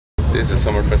This is the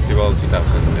Summer Festival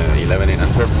 2011 in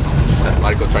Antwerp. That's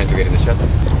Marco trying to get in the shot.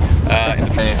 In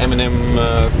the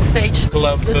M.O.MainObjective stage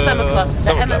club, the summer club,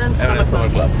 the M.O.MainObjective summer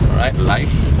club. Alright,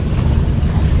 live.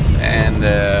 And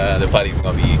the party's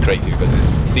gonna be crazy because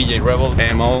it's DJ Rebels,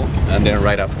 M.O, and then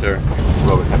right after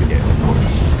Abigail.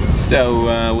 So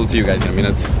we'll see you guys in a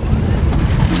minute.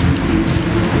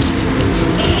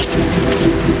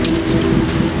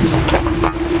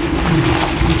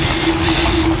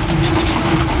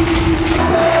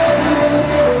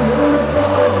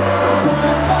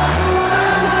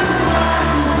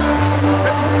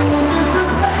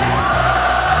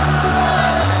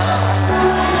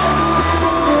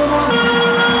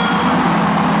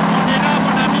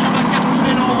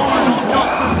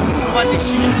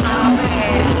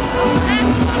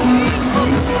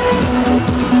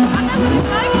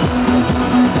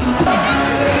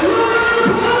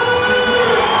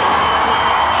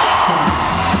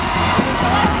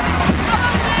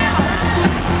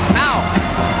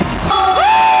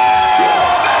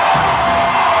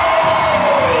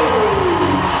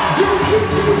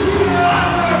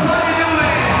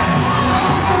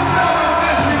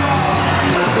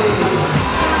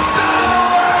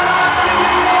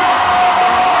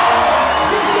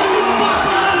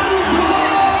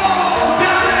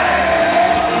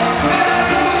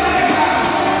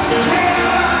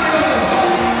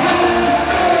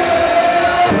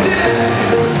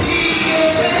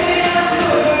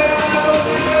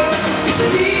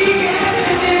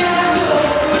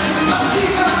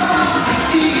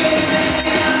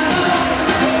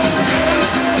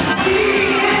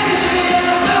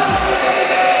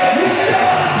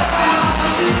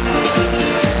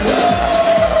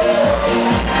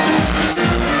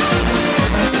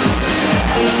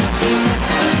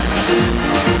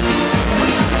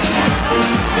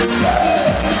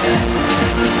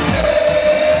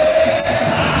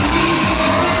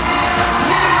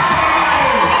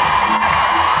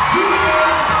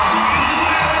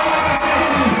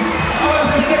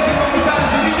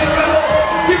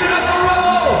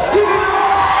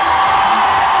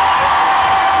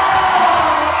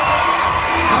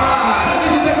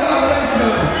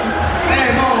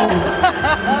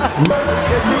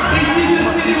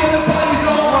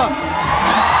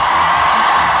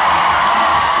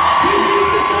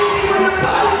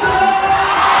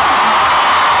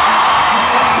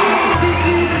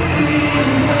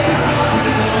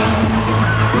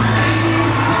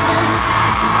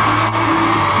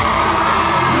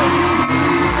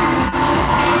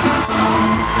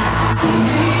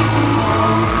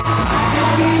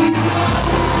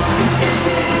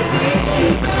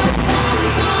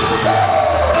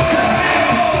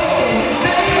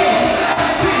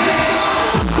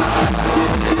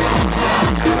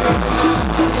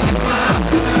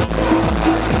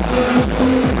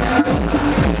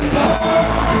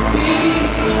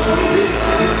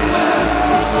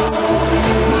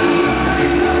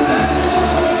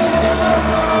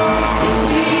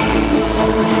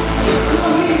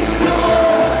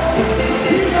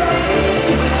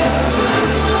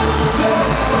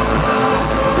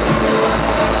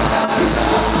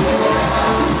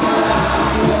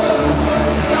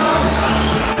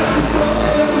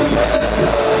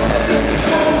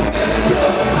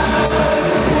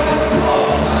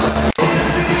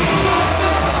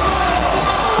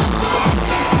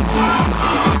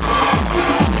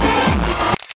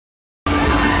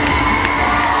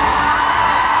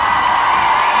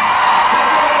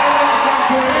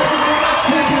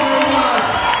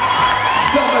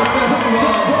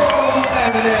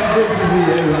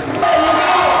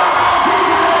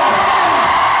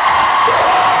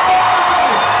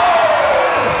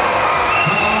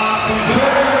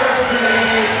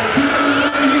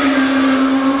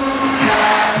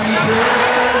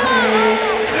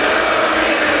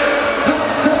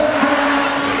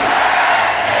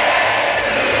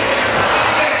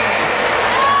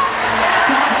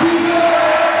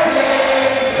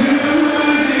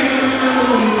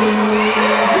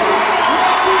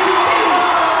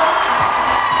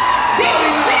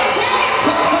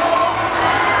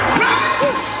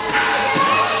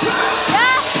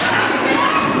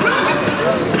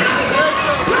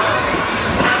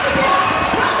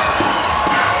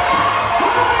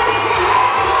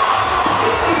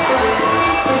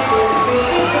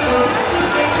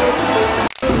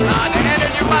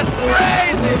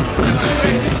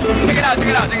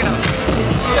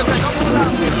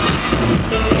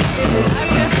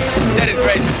 That is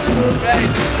crazy.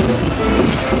 Crazy.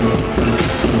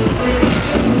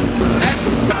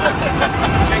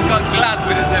 Can cut glass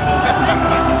with a zip.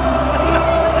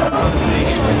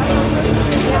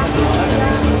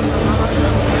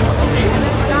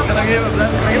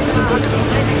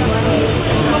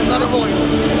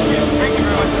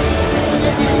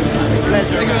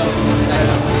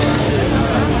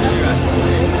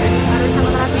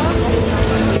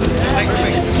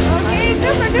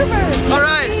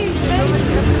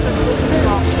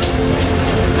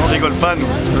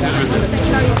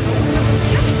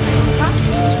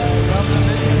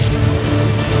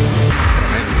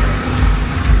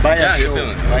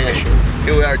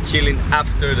 are chilling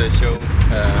after the show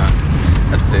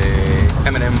at the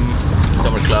M&M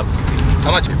Summer Club. You see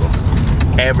how much people?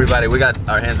 Everybody, we got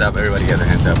our hands up. Everybody got their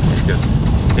hands up.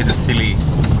 It's a silly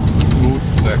move,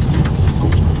 but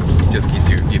it just gives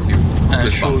you un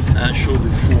show de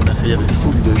fou. On a fait, il y avait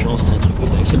foule de gens. C'était un truc de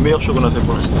dingue. C'est le meilleur show qu'on a fait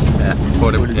pour l'instant. Yeah.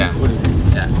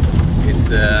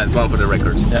 It's one for the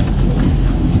records. Yeah.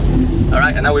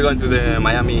 Alright, and now we're going to the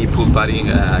Miami pool party.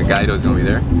 Guido is going to be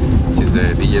there, which is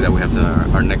the DJ that we have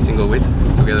our next single with,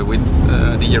 together with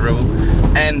DJ Rebel.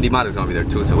 And Dimar is going to be there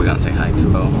too, so we're going to say hi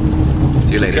to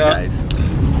see you later, guys.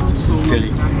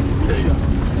 Kelly.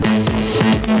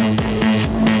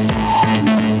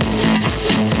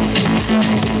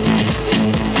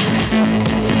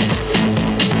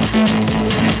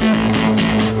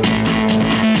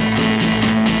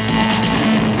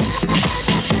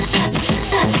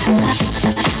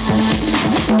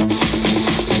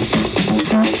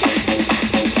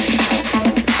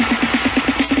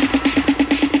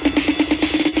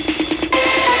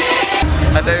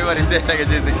 As everybody says, like a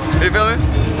G6. You feel me?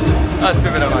 How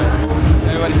stupid am I?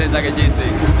 Everybody says like a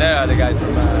G6. There are the guys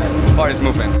from Forest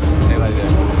Movement. They're right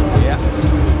there. Yeah.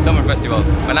 Summer festival.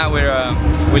 But now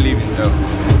we're leaving, so.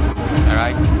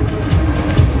 Alright.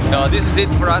 So this is it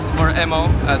for us for MO.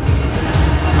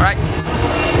 Alright.